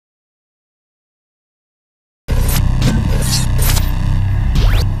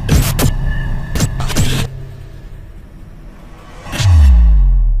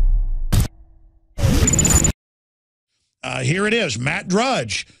Here it is. Matt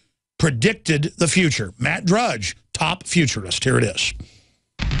Drudge predicted the future. Matt Drudge, top futurist. Here it is.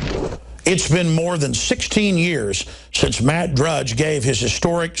 It's been more than 16 years since Matt Drudge gave his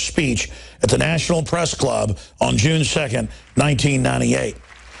historic speech at the National Press Club on June 2nd, 1998.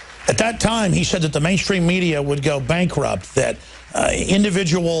 At that time, he said that the mainstream media would go bankrupt, that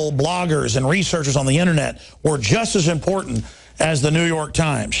individual bloggers and researchers on the internet were just as important as the New York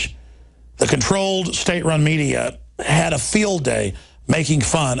Times. The controlled state-run media had a field day making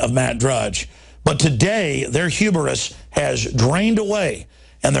fun of Matt Drudge. But today, their hubris has drained away,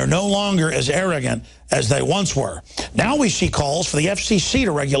 and they're no longer as arrogant as they once were. Now we see calls for the FCC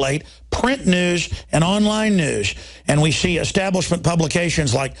to regulate print news and online news. And we see establishment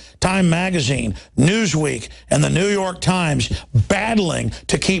publications like Time Magazine, Newsweek, and the New York Times battling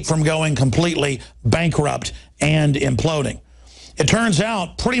to keep from going completely bankrupt and imploding. It turns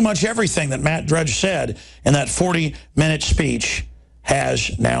out pretty much everything that Matt Drudge said in that 40-minute speech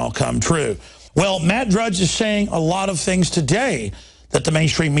has now come true. Well, Matt Drudge is saying a lot of things today that the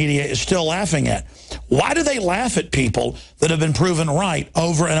mainstream media is still laughing at. Why do they laugh at people that have been proven right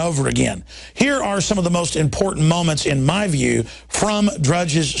over and over again? Here are some of the most important moments, in my view, from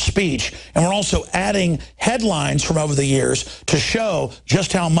Drudge's speech. And we're also adding headlines from over the years to show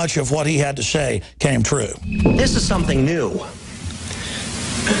just how much of what he had to say came true. This is something new.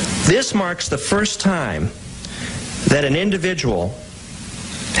 This marks the first time that an individual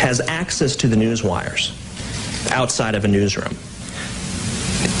has access to the news wires outside of a newsroom.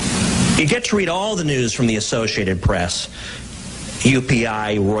 You get to read all the news from the Associated Press,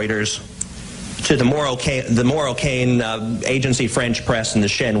 UPI, Reuters, to the more arcane agency French press and the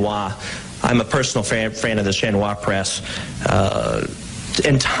Chinois. I'm a personal fan of the Chinois press.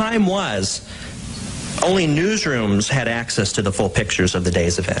 And time was, only newsrooms had access to the full pictures of the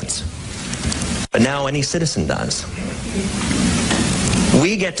day's events. But now any citizen does.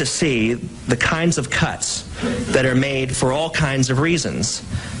 We get to see the kinds of cuts that are made for all kinds of reasons.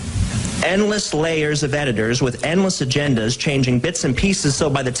 Endless layers of editors with endless agendas changing bits and pieces, so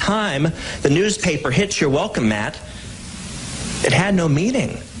by the time the newspaper hits your welcome mat, it had no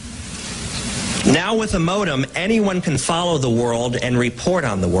meaning. Now with a modem, anyone can follow the world and report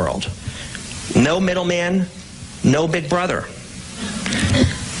on the world. No middleman, no big brother.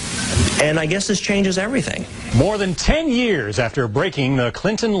 And I guess this changes everything. More than 10 years after breaking the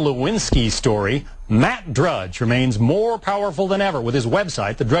Clinton Lewinsky story, Matt Drudge remains more powerful than ever with his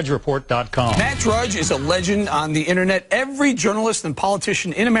website, thedrudgereport.com. Matt Drudge is a legend on the internet. Every journalist and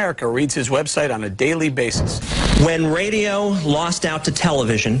politician in America reads his website on a daily basis. When radio lost out to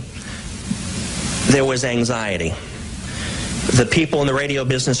television, there was anxiety. The people in the radio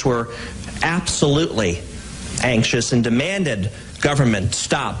business were absolutely anxious and demanded government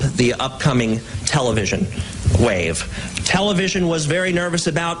stop the upcoming television wave. Television was very nervous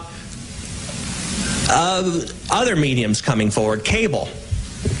about other mediums coming forward, cable.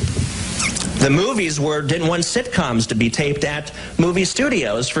 The movies didn't want sitcoms to be taped at movie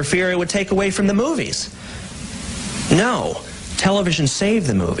studios for fear it would take away from the movies. No, television saved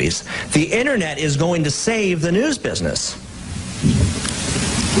the movies. The internet is going to save the news business.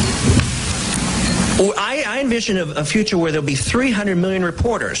 I envision a future where there'll be 300 million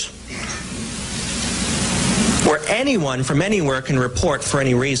reporters, where anyone from anywhere can report for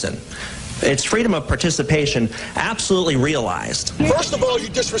any reason. It's freedom of participation absolutely realized. First of all, you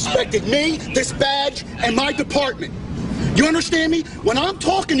disrespected me, this badge, and my department. You understand me? When I'm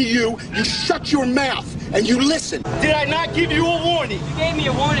talking to you, you shut your mouth and you listen. Did I not give you a warning? You gave me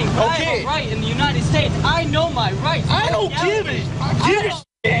a warning. Okay. I have a right in the United States. I know my rights. I don't give it. Give it.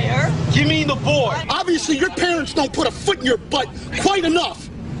 Give me the board. Obviously, your parents don't put a foot in your butt quite enough,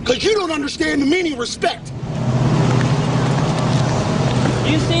 because you don't understand the meaning of respect.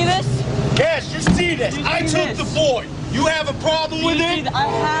 You see this? Yes, you see this. I took the board. You have a problem with it? I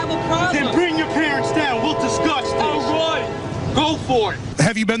have a problem. Then bring your parents down. We'll discuss this. All right. Go for it.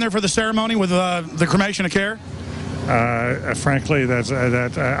 Have you been there for the ceremony with the cremation of care? Frankly,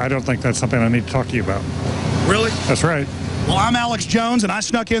 I don't think that's something I need to talk to you about. Really? That's right. Well, I'm Alex Jones, and I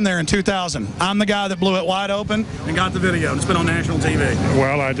snuck in there in 2000. I'm the guy that blew it wide open and got the video, and it's been on national TV.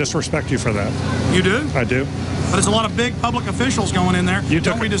 Well, I disrespect you for that. You do? I do. But there's a lot of big public officials going in there.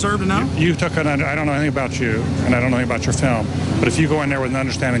 Don't we deserve to know? You took I don't know anything about you, and I don't know anything about your film. But if you go in there with an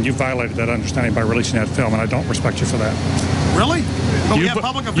understanding, you violated that understanding by releasing that film, and I don't respect you for that. Really? we have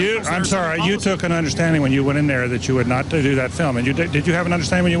public officials. I'm sorry, you took an understanding when you went in there that you would not do that film. And did you have an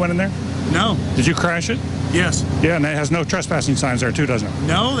understanding when you went in there? No. Did you crash it? Yes. Yeah, and it has no trespassing signs there too, doesn't it?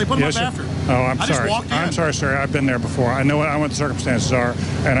 No, they put them Yes, up after. Oh, I'm I sorry. just walked in. I'm sorry, sir. I've been there before. I know what the circumstances are,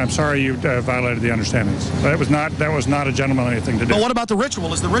 and I'm sorry you violated the understandings. That was not a gentlemanly thing to do. But what about the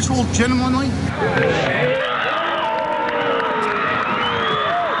ritual? Is the ritual gentlemanly?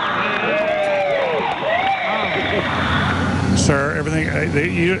 Sir, everything.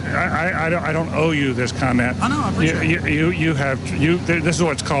 I don't owe you this comment. I know. I appreciate it. This is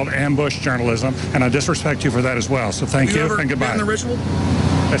what's called ambush journalism, and I disrespect you for that as well. So thank you and goodbye. Been in the ritual?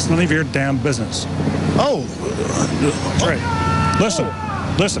 That's none of your damn business. Oh. Right.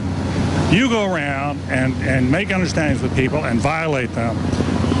 Listen. You go around and make understandings with people and violate them.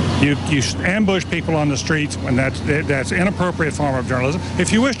 You ambush people on the streets, and that's inappropriate form of journalism.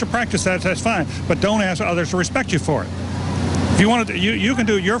 If you wish to practice that, that's fine, but don't ask others to respect you for it. If you want to, you can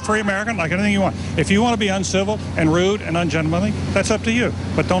do. You're a free American, like anything you want. If you want to be uncivil and rude and ungentlemanly, that's up to you.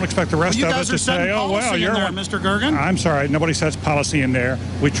 But don't expect the rest of us to say, "Oh well, you're there, Mr. Gergen." I'm sorry, nobody sets policy in there.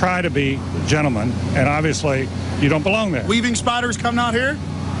 We try to be gentlemen, and obviously, you don't belong there. Weaving spiders coming out here.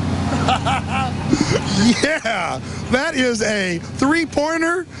 Yeah, that is a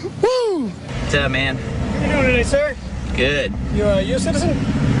three-pointer. Woo! What's up, man? How you doing today, sir? Good. You a U.S. citizen?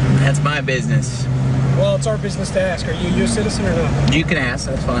 That's my business. Well, it's our business to ask. Are you a U.S. citizen or not? You can ask,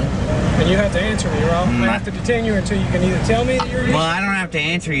 that's fine. And you have to answer me, or I have to detain you until you can either tell me that you're a U.S. Well, I don't have to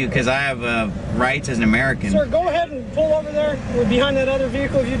answer you because I have rights as an American. Sir, go ahead and pull over there. We're behind that other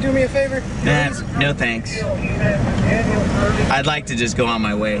vehicle if you do me a favor. No thanks. I'd like to just go on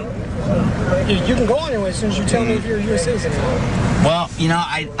my way. You can go on your way as soon as you tell me if you're a U.S. citizen. Well, you know,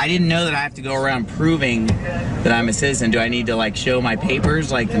 I didn't know that I have to go around proving that I'm a citizen. Do I need to, like, show my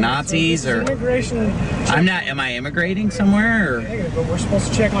papers like the Nazis? Or immigration. I'm not. Am I immigrating somewhere? Or Negative, but we're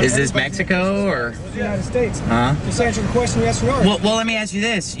supposed to check on. Is this Mexico or the United States? Huh? Just answer the question yes or no. Well, let me ask you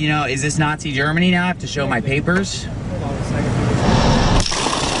this. You know, is this Nazi Germany now? I have to show my papers? Hold on a second.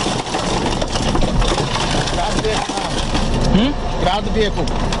 Get out of the vehicle.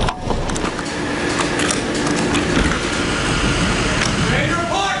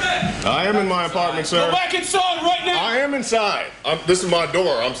 I am in my apartment, sir. Go back inside right now. I am inside. This is my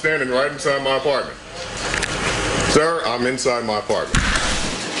door. I'm standing right inside my apartment. Sir, I'm inside my apartment.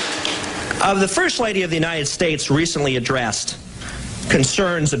 The First Lady of the United States recently addressed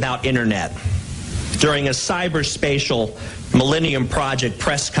concerns about internet during a cyberspatial Millennium Project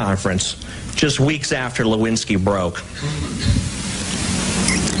press conference just weeks after Lewinsky broke.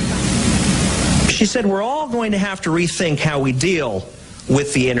 She said, we're all going to have to rethink how we deal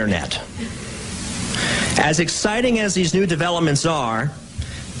with the internet. As exciting as these new developments are,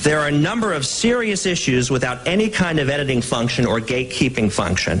 there are a number of serious issues without any kind of editing function or gatekeeping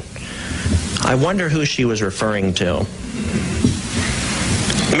function. I wonder who she was referring to.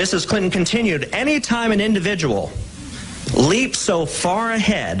 Mrs. Clinton continued, anytime an individual leaps so far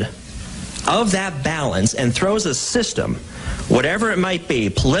ahead of that balance and throws a system, whatever it might be,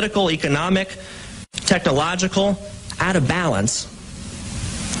 political, economic, technological, out of balance,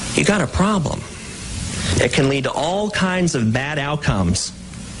 you got a problem. It can lead to all kinds of bad outcomes,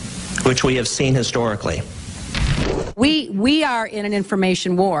 which we have seen historically. We are in an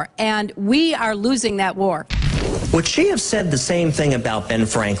information war, and we are losing that war. Would she have said the same thing about Ben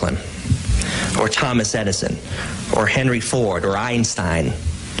Franklin, or Thomas Edison, or Henry Ford, or Einstein?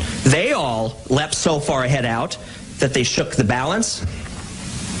 They all leapt so far ahead out that they shook the balance.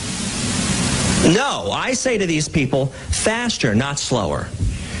 No, I say to these people, faster, not slower.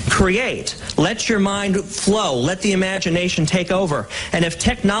 Create. Let your mind flow. Let the imagination take over. And if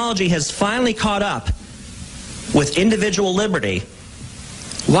technology has finally caught up with individual liberty,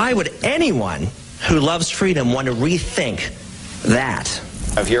 why would anyone who loves freedom want to rethink that?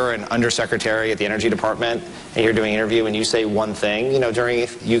 If you're an undersecretary at the Energy Department and you're doing an interview and you say one thing,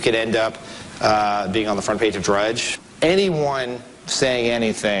 you could end up being on the front page of Drudge. Anyone saying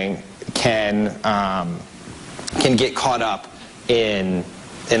anything can get caught up in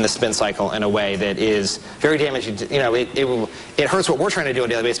the spin cycle in a way that is very damaging. It hurts what we're trying to do on a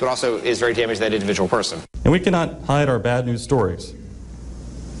daily basis, but also is very damaging to that individual person. And we cannot hide our bad news stories.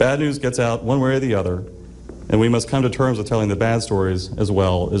 Bad news gets out one way or the other, and we must come to terms with telling the bad stories as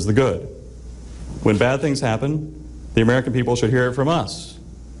well as the good. When bad things happen, the American people should hear it from us,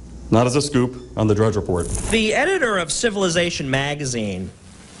 not as a scoop on the Drudge Report. The editor of Civilization magazine,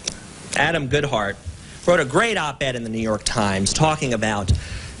 Adam Goodhart, wrote a great op-ed in the New York Times talking about,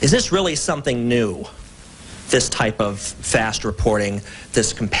 is this really something new? This type of fast reporting,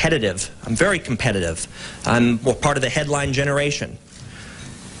 this competitive. I'm very competitive. I'm part of the headline generation.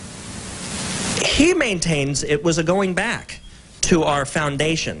 He maintains it was a going back to our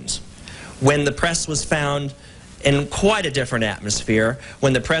foundations when the press was found in quite a different atmosphere,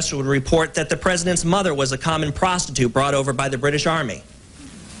 when the press would report that the president's mother was a common prostitute brought over by the British Army.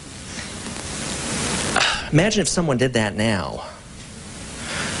 Imagine if someone did that now.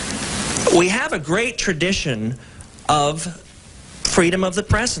 We have a great tradition of freedom of the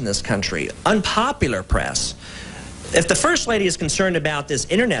press in this country, unpopular press. If the First Lady is concerned about this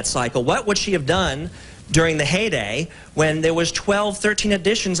internet cycle, what would she have done during the heyday when there was 12, 13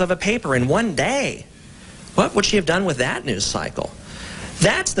 editions of a paper in one day? What would she have done with that news cycle?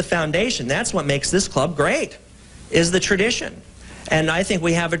 That's the foundation. That's what makes this club great, is the tradition. And I think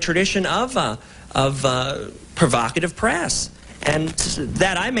we have a tradition of provocative press. And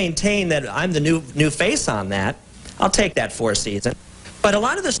that I maintain that I'm the new face on that. I'll take that for a season. But a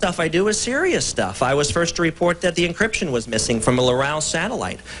lot of the stuff I do is serious stuff. I was first to report that the encryption was missing from a Loral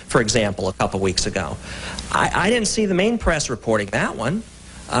satellite, for example, a couple weeks ago. I didn't see the main press reporting that one.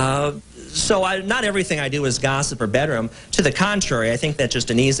 So not everything I do is gossip or bedroom. To the contrary, I think that's just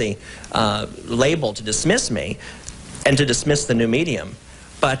an easy label to dismiss me and to dismiss the new medium.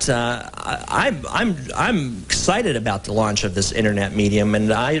 But I'm excited about the launch of this internet medium,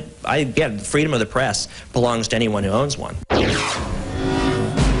 and I get the freedom of the press belongs to anyone who owns one.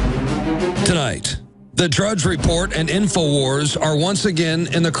 Tonight, the Drudge Report and InfoWars are once again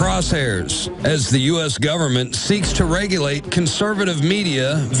in the crosshairs as the U.S. government seeks to regulate conservative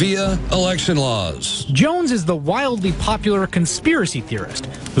media via election laws. Jones is the wildly popular conspiracy theorist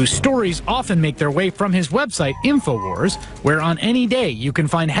whose stories often make their way from his website InfoWars, where on any day you can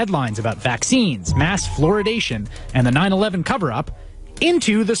find headlines about vaccines, mass fluoridation, and the 9/11 cover-up,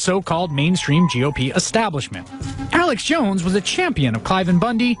 into the so-called mainstream GOP establishment. Alex Jones was a champion of Clive and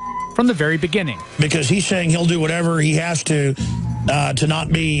Bundy from the very beginning. Because he's saying he'll do whatever he has to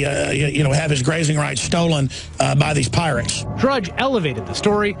not be, have his grazing rights stolen by these pirates. Drudge elevated the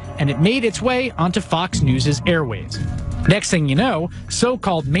story, and it made its way onto Fox News' airwaves. Next thing you know,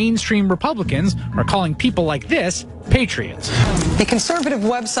 so-called mainstream Republicans are calling people like this patriots. The conservative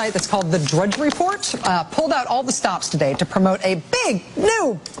website that's called the Drudge Report pulled out all the stops today to promote a big,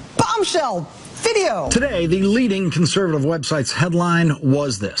 new, bombshell video. Today, the leading conservative website's headline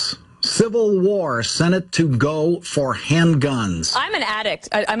was this: Civil War, Senate to go for handguns. I'm an addict.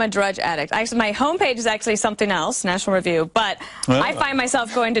 I'm a Drudge addict. Actually, my homepage is actually something else, National Review, but I find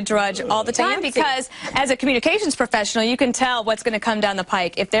myself going to Drudge all the time because as a communications professional, you can tell what's going to come down the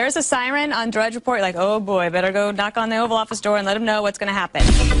pike. If there's a siren on Drudge Report, you're like, oh boy, better go knock on the Oval Office door and let them know what's going to happen.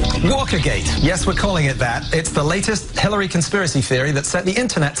 Walkergate. Yes, we're calling it that. It's the latest Hillary conspiracy theory that set the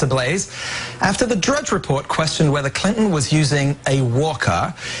internet ablaze after the Drudge Report questioned whether Clinton was using a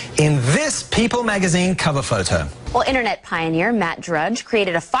walker in this People magazine cover photo. Well, internet pioneer Matt Drudge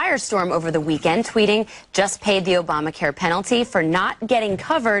created a firestorm over the weekend, tweeting, "Just paid the Obamacare penalty for not getting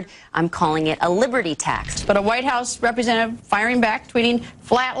covered. I'm calling it a liberty tax." But a White House representative firing back, tweeting,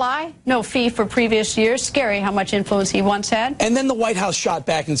 "Flat lie, no fee for previous years." Scary how much influence he once had. And then the White House shot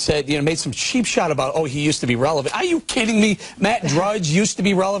back and said, made some cheap shot about, oh, he used to be relevant. Are you kidding me? Matt Drudge used to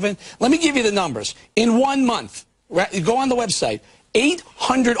be relevant? Let me give you the numbers. In 1 month, go on the website,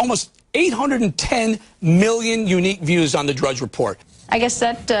 almost 810 million unique views on the Drudge Report. I guess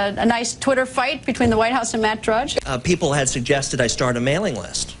that a nice Twitter fight between the White House and Matt Drudge. People had suggested I start a mailing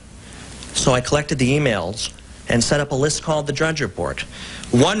list. So I collected the emails and set up a list called the Drudge Report.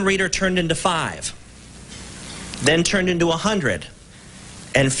 One reader turned into 5, then turned into 100.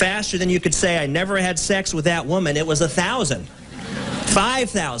 And faster than you could say I never had sex with that woman, it was 1,000,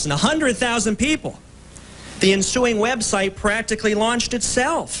 5,000, 100,000 people. The ensuing website practically launched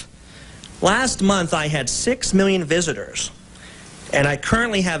itself. Last month, I had 6 million visitors, and I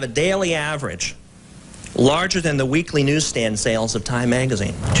currently have a daily average larger than the weekly newsstand sales of Time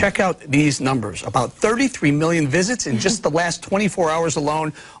magazine. Check out these numbers. About 33 million visits in just the last 24 hours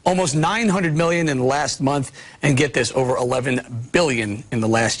alone, almost 900 million in the last month, and get this, over 11 billion in the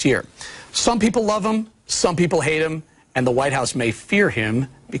last year. Some people love him, some people hate him, and the White House may fear him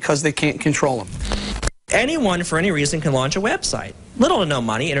because they can't control him. Anyone, for any reason, can launch a website. Little to no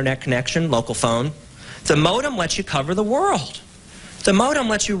money, internet connection, local phone. The modem lets you cover the world. The modem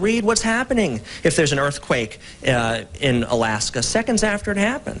lets you read what's happening if there's an earthquake in Alaska seconds after it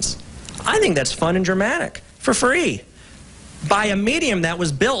happens. I think that's fun and dramatic, for free, by a medium that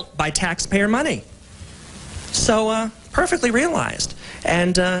was built by taxpayer money. So, perfectly realized.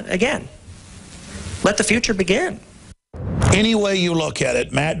 And, again, let the future begin. Any way you look at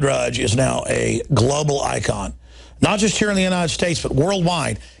it, Matt Drudge is now a global icon. Not just here in the United States, but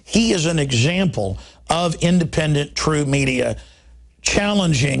worldwide. He is an example of independent, true media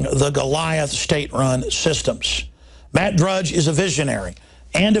challenging the Goliath state-run systems. Matt Drudge is a visionary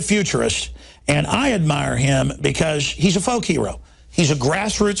and a futurist, and I admire him because he's a folk hero. He's a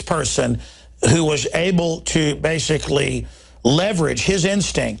grassroots person who was able to basically leverage his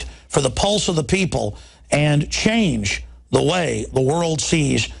instinct for the pulse of the people and change the way the world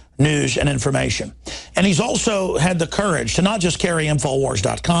sees news and information. And he's also had the courage to not just carry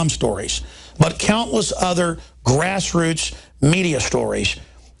Infowars.com stories, but countless other grassroots media stories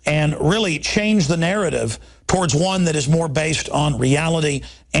and really change the narrative towards one that is more based on reality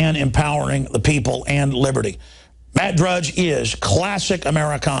and empowering the people and liberty. Matt Drudge is classic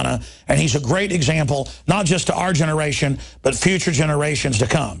Americana, and he's a great example, not just to our generation, but future generations to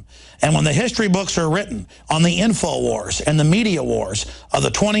come. And when the history books are written on the info wars and the media wars of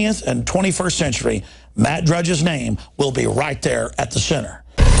the 20th and 21st century, Matt Drudge's name will be right there at the center.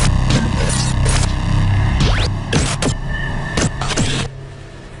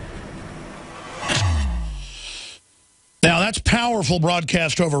 Now, that's powerful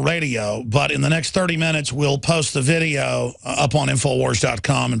broadcast over radio, but in the next 30 minutes, we'll post the video up on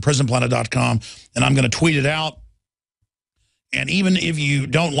Infowars.com and PrisonPlanet.com, and I'm going to tweet it out. And even if you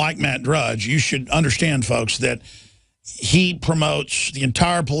don't like Matt Drudge, you should understand, folks, that he promotes the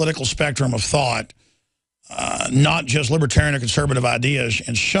entire political spectrum of thought, not just libertarian or conservative ideas.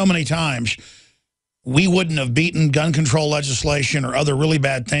 And so many times, we wouldn't have beaten gun control legislation or other really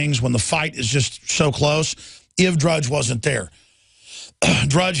bad things when the fight is just so close if Drudge wasn't there.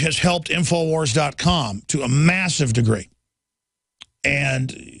 Drudge has helped Infowars.com to a massive degree and,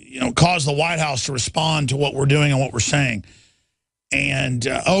 caused the White House to respond to what we're doing and what we're saying. And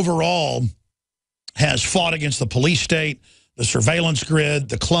overall has fought against the police state, the surveillance grid,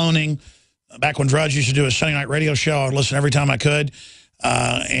 the cloning. Back when Drudge used to do a Sunday night radio show, I would listen every time I could.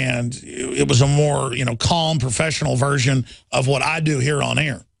 And it was a more, calm, professional version of what I do here on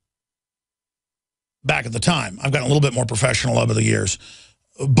air. Back at the time. I've gotten a little bit more professional over the years.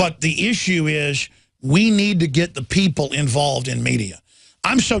 But the issue is we need to get the people involved in media.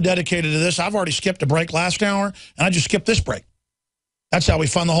 I'm so dedicated to this. I've already skipped a break last hour, and I just skipped this break. That's how we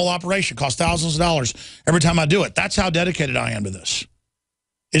fund the whole operation. It costs thousands of dollars every time I do it. That's how dedicated I am to this,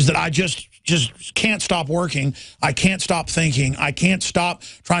 is that I just can't stop working. I can't stop thinking. I can't stop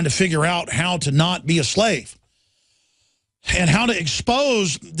trying to figure out how to not be a slave. And how to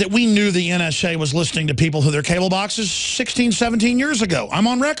expose that we knew the NSA was listening to people through their cable boxes 16, 17 years ago. I'm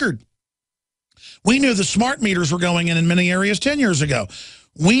on record. We knew the smart meters were going in many areas 10 years ago.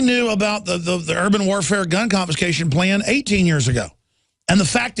 We knew about the urban warfare gun confiscation plan 18 years ago. And the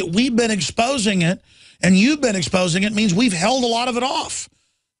fact that we've been exposing it and you've been exposing it means we've held a lot of it off.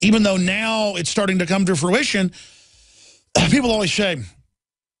 Even though now it's starting to come to fruition, people always say,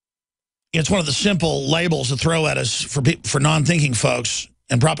 it's one of the simple labels to throw at us for non-thinking folks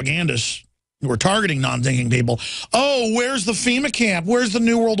and propagandists who are targeting non-thinking people. Oh, where's the FEMA camp? Where's the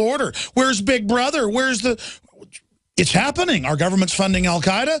New World Order? Where's Big Brother? Where's the... It's happening. Our government's funding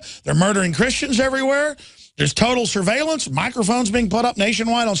Al-Qaeda. They're murdering Christians everywhere. There's total surveillance. Microphones being put up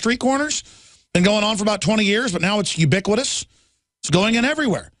nationwide on street corners. Been going on for about 20 years, but now it's ubiquitous. It's going in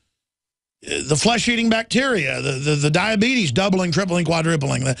everywhere. The flesh-eating bacteria, the diabetes doubling, tripling,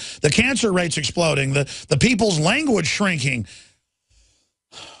 quadrupling, the cancer rates exploding, the people's language shrinking,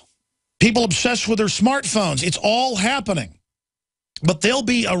 people obsessed with their smartphones. It's all happening. But there'll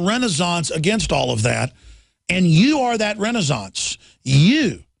be a renaissance against all of that, and you are that renaissance.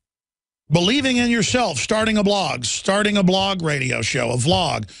 You, believing in yourself, starting a blog radio show, a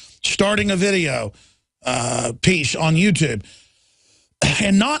vlog, starting a video piece on YouTube,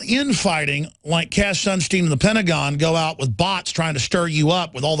 and not infighting like Cass Sunstein and the Pentagon go out with bots trying to stir you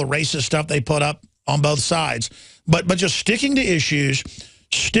up with all the racist stuff they put up on both sides. But just sticking to issues,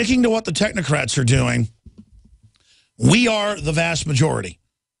 sticking to what the technocrats are doing. We are the vast majority.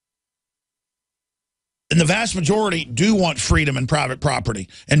 And the vast majority do want freedom and private property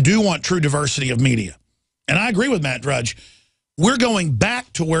and do want true diversity of media. And I agree with Matt Drudge. We're going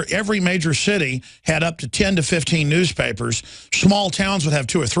back to where every major city had up to 10 to 15 newspapers. Small towns would have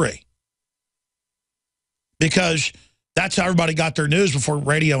 2 or 3. Because that's how everybody got their news before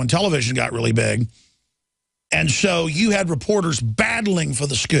radio and television got really big. And so you had reporters battling for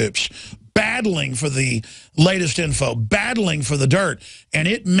the scoops, battling for the latest info, battling for the dirt. And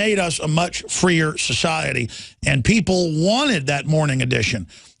it made us a much freer society. And people wanted that morning edition,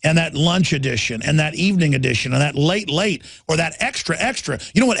 and that lunch edition, and that evening edition, and that late, or that extra.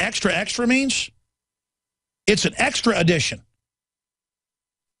 You know what extra means? It's an extra edition.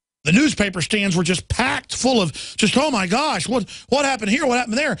 The newspaper stands were just packed full of just, oh my gosh, what happened here, what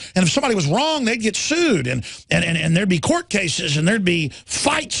happened there? And if somebody was wrong, they'd get sued, and there'd be court cases, and there'd be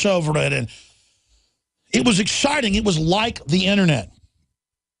fights over it. And it was exciting. It was like the internet.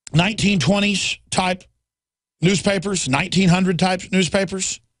 1920s type newspapers, 1900 type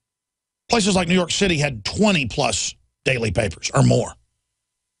newspapers. Places like New York City had 20+ daily papers or more.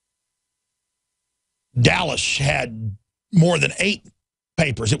 Dallas had more than 8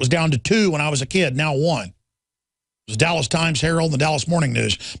 papers. It was down to 2 when I was a kid, now 1. It was Dallas Times Herald and the Dallas Morning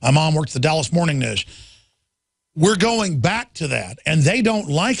News. My mom worked at the Dallas Morning News. We're going back to that, and they don't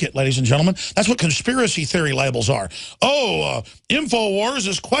like it, ladies and gentlemen. That's what conspiracy theory labels are. Oh, InfoWars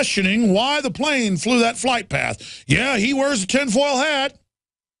is questioning why the plane flew that flight path. Yeah, he wears a tinfoil hat.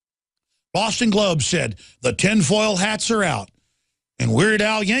 Boston Globe said the tinfoil hats are out. And Weird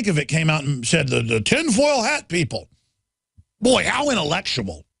Al Yankovic came out and said the tinfoil hat people. Boy, how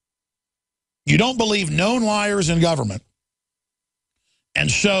intellectual. You don't believe known liars in government,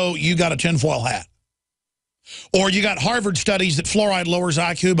 and so you got a tinfoil hat. Or you got Harvard studies that fluoride lowers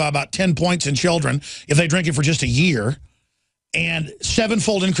IQ by about 10 points in children if they drink it for just a year, and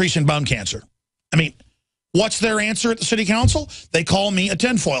 7-fold increase in bone cancer. I mean, what's their answer at the city council? They call me a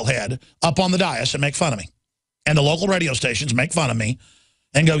tinfoil head up on the dais and make fun of me. And the local radio stations make fun of me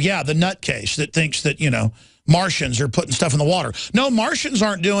and go, yeah, the nutcase that thinks that, you know, Martians are putting stuff in the water. No, Martians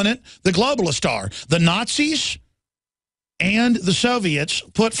aren't doing it. The globalists are. The Nazis and the Soviets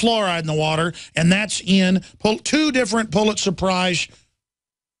put fluoride in the water, and that's in 2 different Pulitzer Prize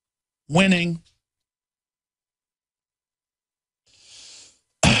winning.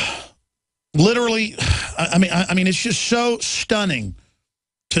 Literally, I mean, it's just so stunning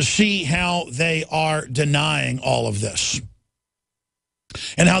to see how they are denying all of this.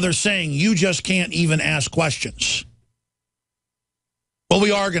 And how they're saying you just can't even ask questions. Well,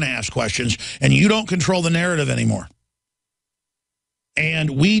 we are going to ask questions, and you don't control the narrative anymore. And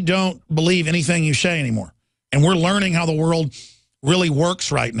we don't believe anything you say anymore. And we're learning how the world really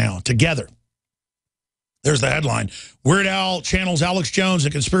works right now, together. There's the headline. Weird Al channels Alex Jones, a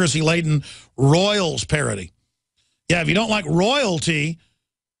conspiracy-laden Royals parody. Yeah, if you don't like royalty,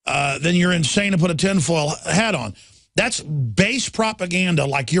 then you're insane to put a tinfoil hat on. That's base propaganda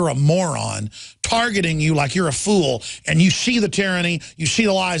like you're a moron, targeting you like you're a fool, and you see the tyranny, you see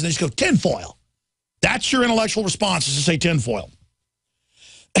the lies, and they just go, tinfoil. That's your intellectual response, is to say tinfoil.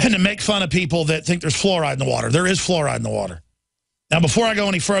 And to make fun of people that think there's fluoride in the water. There is fluoride in the water. Now, before I go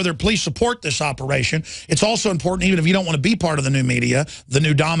any further, please support this operation. It's also important, even if you don't want to be part of the new media, the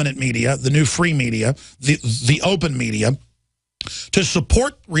new dominant media, the new free media, the open media, to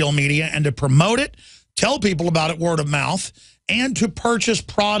support real media and to promote it, tell people about it word of mouth, and to purchase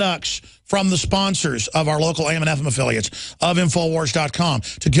products from the sponsors of our local AM and FM affiliates of Infowars.com.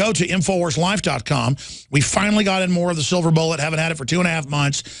 To go to InfoWarsLife.com. We finally got in more of the silver bullet. Haven't had it for 2.5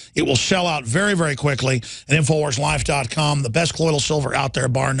 months. It will sell out very, very quickly at InfoWarsLife.com. The best colloidal silver out there,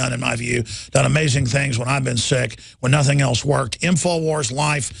 bar none, in my view. Done amazing things when I've been sick, when nothing else worked.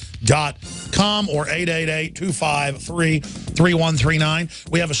 InfoWarsLife.com or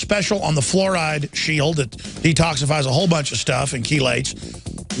 888-253-3139. We have a special on the fluoride shield that detoxifies a whole bunch of stuff and chelates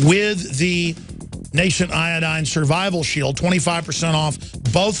with the Nascent Iodine Survival Shield, 25% off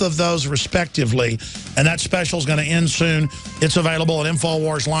both of those respectively. And that special is going to end soon. It's available at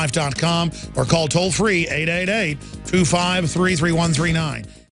InfoWarsLife.com or call toll-free 888-253-3139.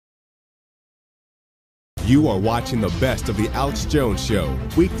 You are watching the best of the Alex Jones Show,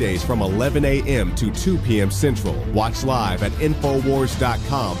 weekdays from 11 a.m. to 2 p.m. Central. Watch live at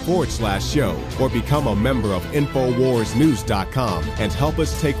Infowars.com/show or become a member of InfoWarsNews.com and help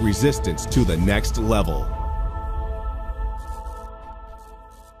us take resistance to the next level.